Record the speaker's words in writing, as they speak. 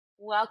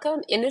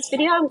Welcome. In this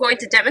video, I'm going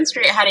to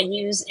demonstrate how to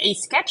use a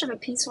sketch of a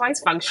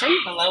piecewise function.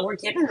 Below, we're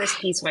given this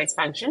piecewise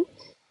function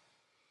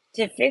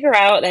to figure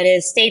out, that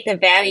is, state the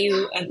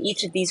value of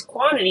each of these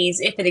quantities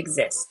if it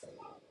exists.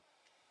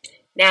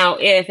 Now,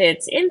 if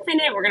it's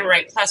infinite, we're going to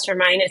write plus or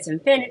minus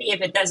infinity.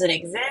 If it doesn't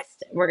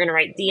exist, we're going to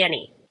write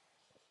dne.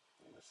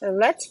 So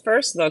let's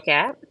first look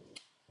at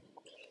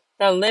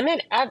the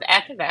limit of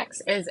f of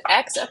x as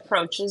x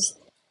approaches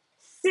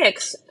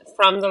 6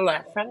 from the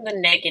left, from the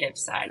negative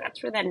side.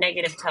 That's where that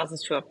negative tells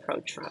us to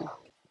approach from.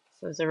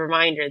 So as a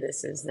reminder,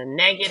 this is the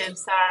negative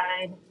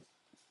side,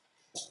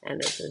 and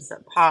this is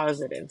the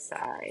positive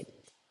side.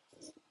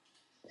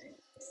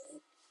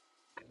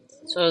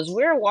 So as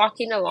we're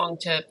walking along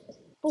to,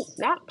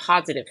 not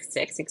positive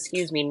 6,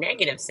 excuse me,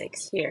 negative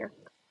 6 here,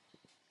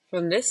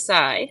 from this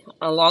side,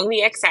 along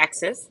the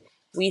x-axis,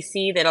 we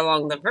see that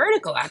along the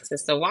vertical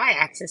axis, the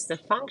y-axis, the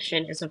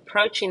function is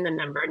approaching the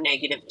number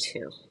negative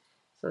 2.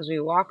 So as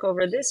we walk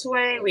over this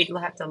way, we'd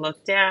have to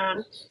look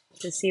down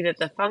to see that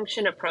the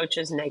function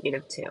approaches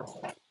negative 2.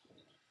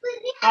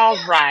 All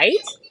right.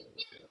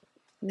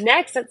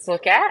 Next, let's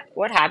look at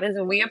what happens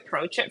when we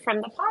approach it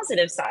from the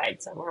positive side.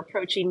 So we're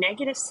approaching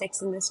negative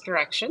 6 in this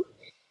direction.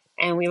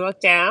 And we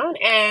look down,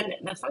 and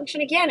the function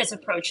again is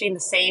approaching the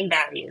same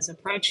values,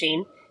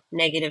 approaching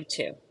negative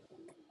 2.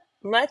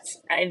 Let's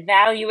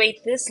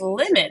evaluate this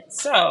limit.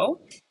 So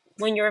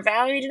when you're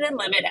evaluating a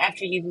limit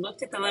after you've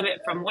looked at the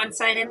limit from one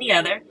side and the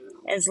other,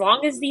 as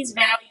long as these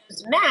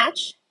values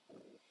match,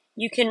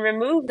 you can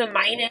remove the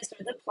minus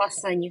or the plus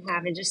sign you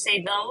have and just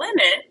say the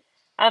limit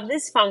of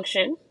this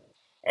function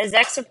as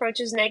x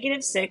approaches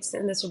negative 6,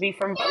 and this will be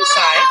from both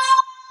sides,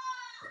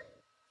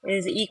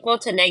 is equal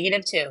to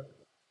negative 2.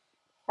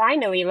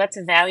 Finally, let's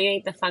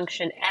evaluate the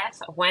function f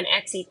when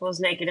x equals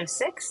negative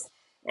 6.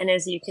 And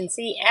as you can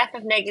see, f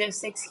of negative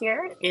 6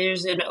 here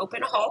is an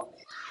open hole.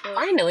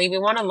 Finally, we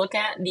want to look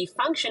at the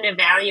function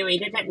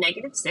evaluated at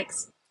negative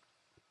 6.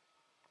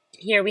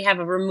 Here we have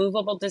a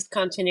removable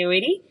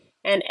discontinuity,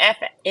 and f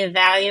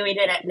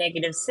evaluated at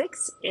negative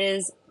 6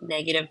 is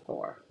negative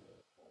 4.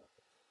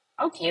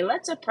 Okay,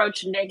 let's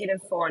approach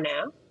negative 4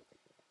 now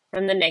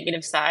from the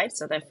negative side,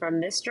 so that from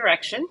this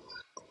direction,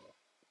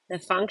 the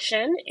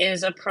function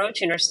is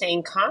approaching or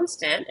staying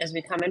constant as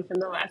we come in from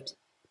the left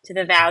to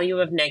the value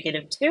of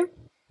negative 2.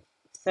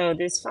 So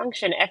this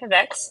function f of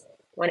x,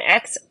 when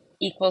x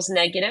equals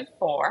negative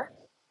 4,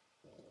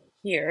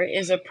 here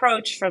is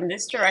approached from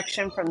this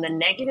direction from the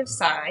negative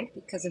side.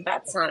 Because of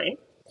that sign,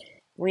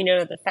 we know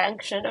that the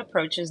function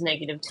approaches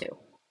negative 2.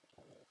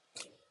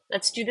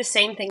 Let's do the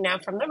same thing now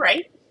from the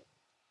right.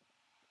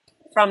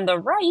 From the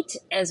right,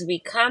 as we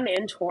come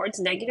in towards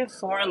negative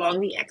 4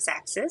 along the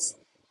x-axis,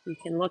 we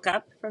can look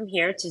up from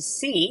here to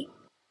see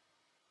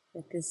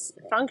that this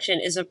function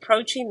is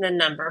approaching the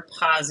number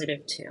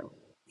positive 2.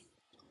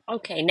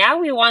 Okay, now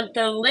we want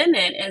the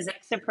limit as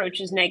x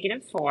approaches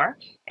negative 4.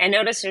 And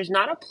notice there's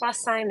not a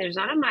plus sign, there's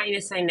not a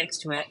minus sign next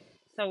to it.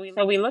 So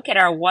we look at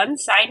our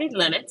one-sided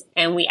limits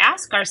and we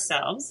ask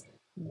ourselves,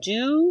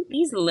 do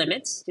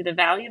the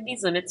value of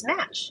these limits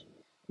match?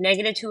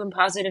 Negative 2 and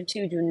positive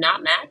 2 do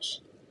not match.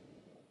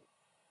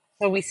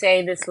 So we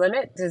say this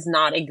limit does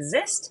not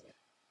exist,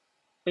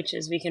 which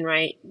is we can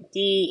write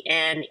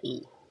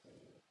dne.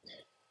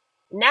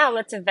 Now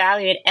let's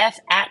evaluate f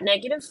at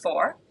negative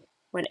 4.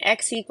 When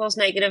x equals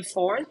negative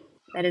 4,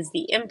 that is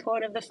the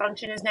input of the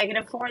function is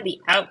negative 4, the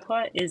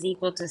output is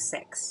equal to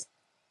 6.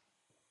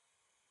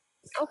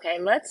 Okay,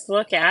 let's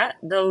look at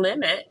the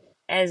limit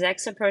as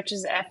x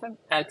approaches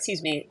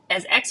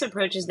as x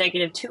approaches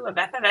negative 2 of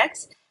f of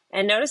x.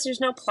 And notice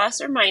there's no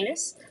plus or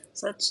minus.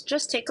 So let's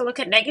just take a look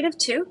at negative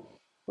 2.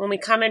 When we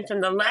come in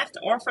from the left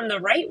or from the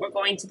right, we're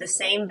going to the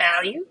same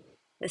value,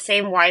 the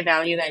same y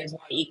value, that is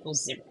y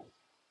equals 0.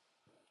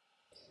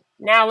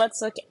 Now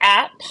let's look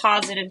at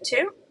positive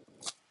 2.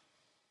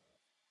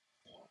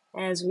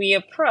 As we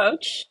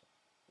approach,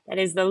 that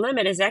is the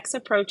limit as x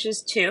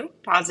approaches 2,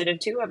 positive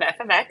 2 of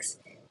f of x.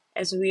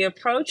 As we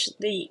approach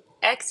the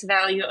x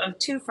value of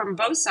 2 from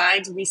both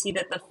sides, we see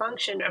that the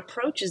function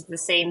approaches the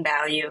same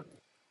value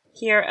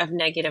here of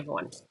negative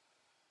 1.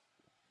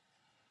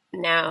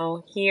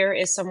 Now, here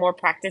is some more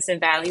practice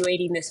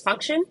evaluating this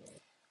function.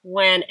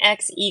 When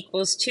x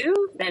equals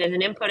 2, that is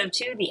an input of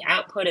 2, the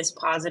output is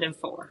positive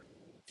 4.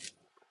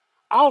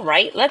 All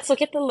right, let's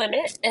look at the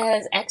limit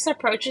as x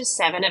approaches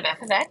 7 of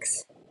f of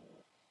x.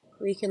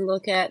 We can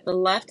look at the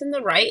left and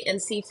the right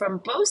and see from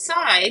both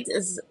sides,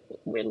 as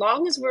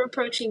long as we're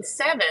approaching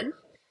 7,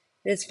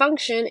 this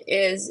function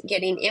is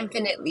getting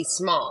infinitely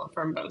small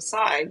from both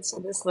sides. So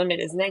this limit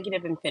is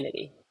negative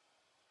infinity.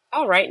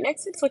 All right,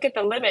 next let's look at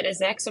the limit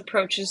as x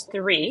approaches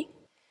 3.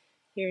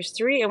 Here's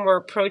 3, and we're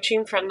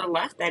approaching from the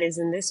left, that is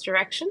in this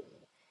direction.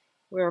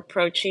 We're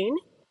approaching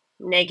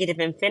negative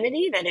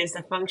infinity, that is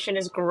the function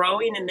is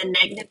growing in the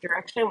negative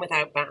direction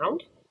without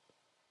bound.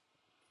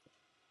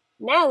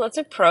 Now let's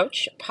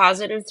approach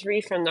positive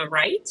 3 from the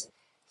right.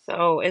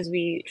 So as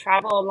we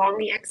travel along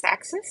the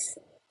x-axis,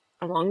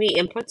 along the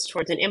inputs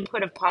towards an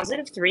input of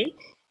positive 3,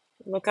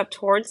 look up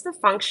towards the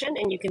function,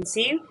 and you can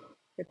see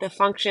that the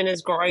function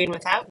is growing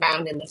without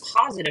bound in the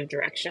positive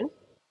direction.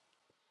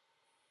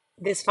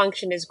 This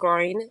function is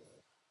growing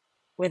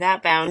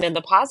without bound in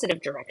the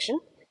positive direction.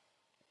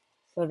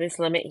 So this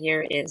limit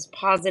here is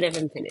positive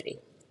infinity.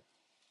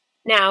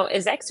 Now,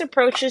 as x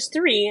approaches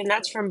 3, and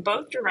that's from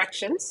both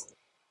directions,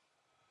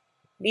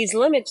 these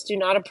limits do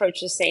not approach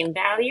the same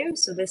value,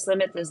 so this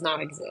limit does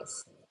not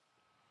exist.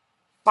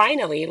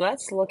 Finally,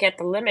 let's look at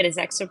the limit as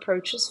x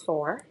approaches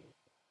 4.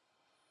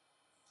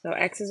 So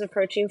x is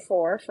approaching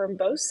 4 from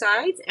both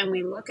sides, and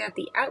we look at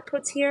the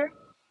outputs here,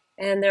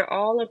 and they're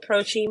all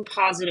approaching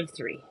positive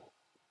 3.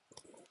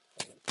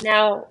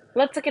 Now,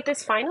 let's look at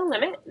this final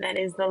limit. That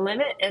is the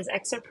limit as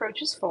x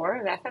approaches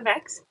 4 of f of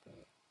x.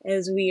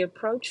 As we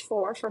approach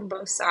 4 from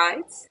both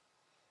sides,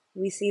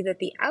 we see that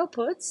the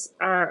outputs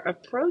are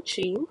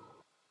approaching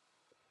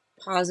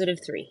positive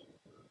 3.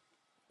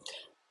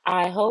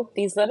 I hope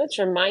these limits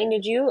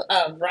reminded you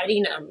of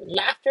riding a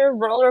laughter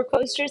roller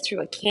coaster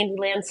through a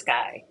Candyland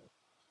sky.